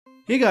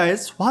Hey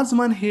guys,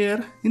 Wazman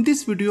here. In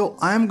this video,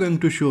 I am going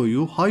to show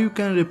you how you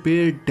can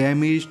repair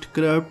damaged,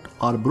 corrupt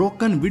or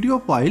broken video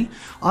file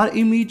or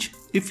image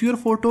if your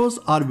photos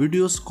or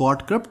videos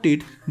got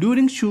corrupted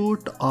during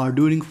shoot or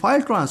during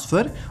file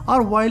transfer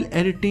or while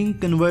editing,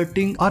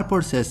 converting or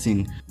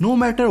processing. No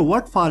matter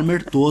what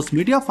format those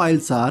media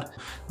files are,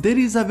 there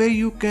is a way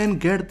you can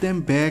get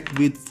them back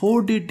with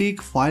 4D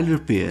dig file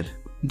repair.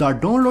 The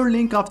download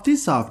link of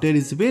this software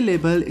is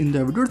available in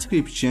the video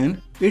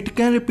description. It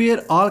can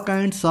repair all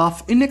kinds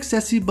of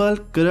inaccessible,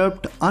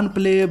 corrupt,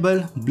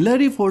 unplayable,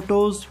 blurry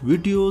photos,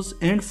 videos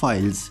and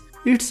files.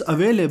 It's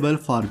available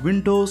for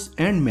Windows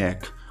and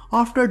Mac.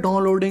 After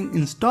downloading,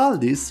 install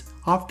this.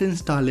 After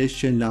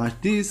installation, launch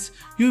this.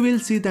 You will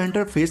see the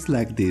interface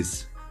like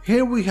this.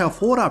 Here we have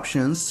 4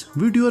 options: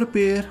 video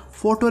repair,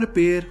 photo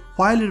repair,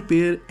 file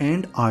repair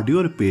and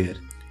audio repair.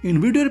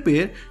 In video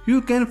repair,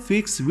 you can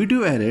fix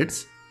video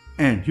errors,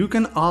 and you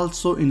can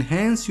also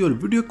enhance your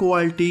video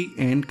quality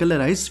and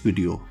colorize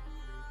video.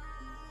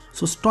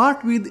 So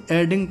start with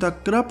adding the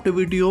corrupt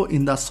video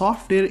in the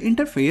software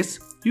interface.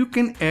 You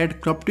can add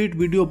corrupted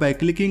video by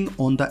clicking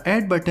on the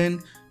add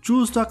button.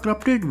 Choose the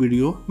corrupted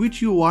video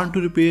which you want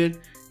to repair.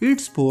 It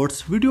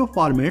supports video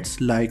formats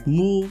like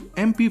MOV,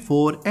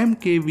 MP4,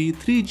 MKV,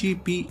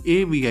 3GP,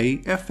 AVI,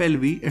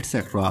 FLV,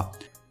 etc.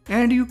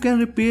 And you can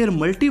repair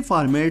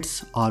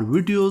multi-formats or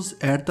videos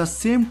at the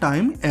same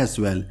time as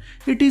well.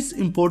 It is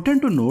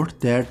important to note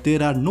that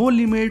there are no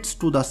limits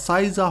to the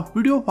size of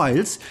video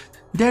files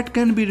that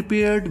can be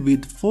repaired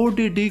with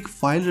 4D dig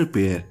file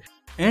repair.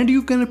 And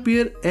you can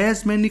repair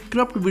as many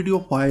corrupt video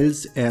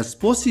files as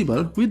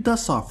possible with the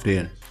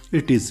software.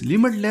 It is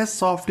limitless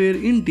software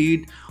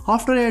indeed.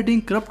 After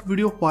adding corrupt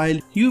video file,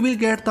 you will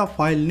get the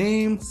file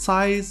name,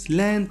 size,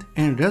 length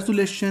and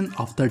resolution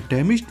of the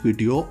damaged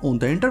video on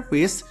the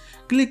interface.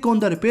 Click on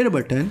the repair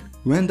button.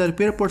 When the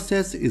repair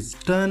process is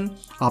done,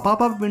 a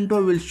pop-up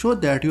window will show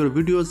that your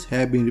videos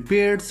have been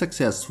repaired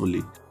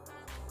successfully.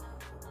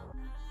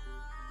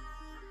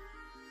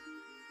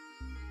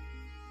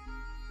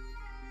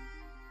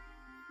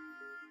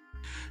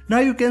 Now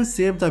you can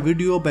save the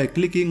video by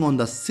clicking on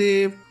the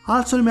save.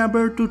 Also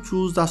remember to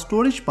choose the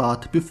storage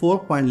path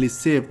before finally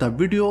save the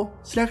video.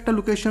 Select a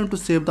location to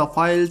save the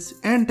files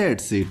and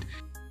that's it.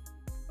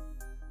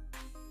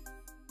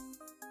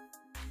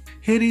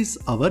 Here is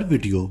our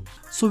video.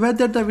 So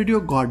whether the video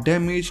got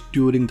damaged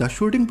during the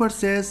shooting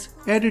process,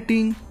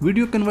 editing,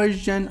 video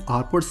conversion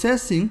or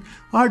processing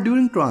or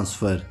during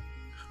transfer,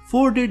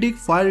 4D dig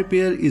file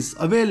repair is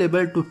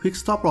available to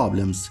fix the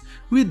problems.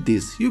 With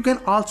this, you can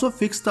also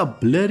fix the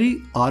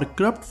blurry or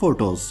corrupt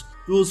photos.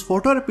 Choose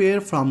photo repair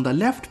from the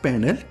left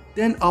panel,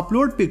 then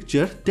upload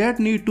picture that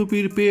need to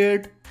be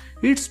repaired.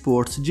 It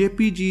supports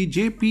JPG,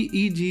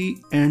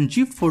 JPEG and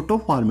GIF photo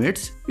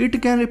formats.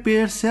 It can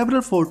repair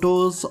several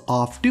photos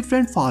of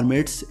different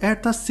formats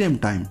at the same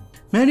time.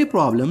 Many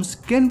problems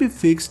can be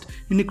fixed,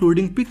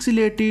 including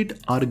pixelated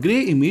or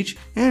grey image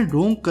and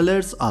wrong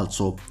colors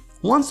also.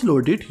 Once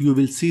loaded, you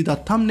will see the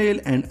thumbnail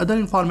and other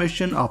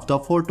information of the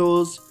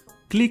photos.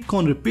 Click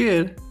on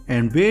repair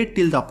and wait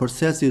till the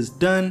process is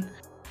done.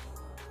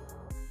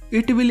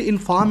 It will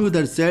inform you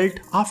the result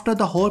after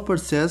the whole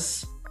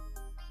process.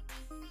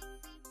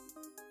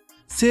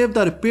 Save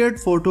the repaired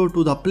photo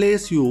to the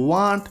place you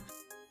want.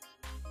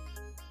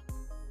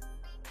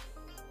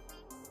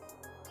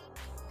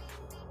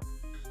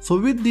 So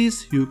with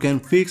this, you can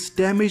fix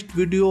damaged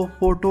video,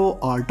 photo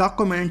or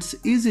documents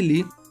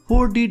easily.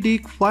 4D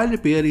dig file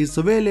repair is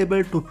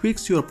available to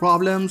fix your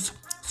problems.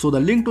 So the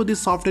link to this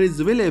software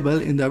is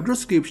available in the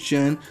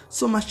description,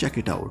 so must check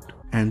it out.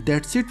 And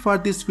that's it for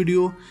this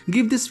video.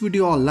 Give this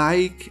video a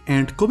like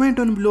and comment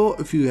on below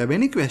if you have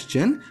any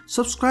question.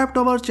 Subscribe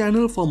to our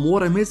channel for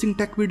more amazing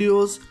tech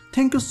videos.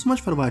 Thank you so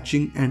much for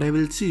watching and I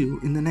will see you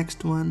in the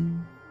next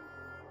one.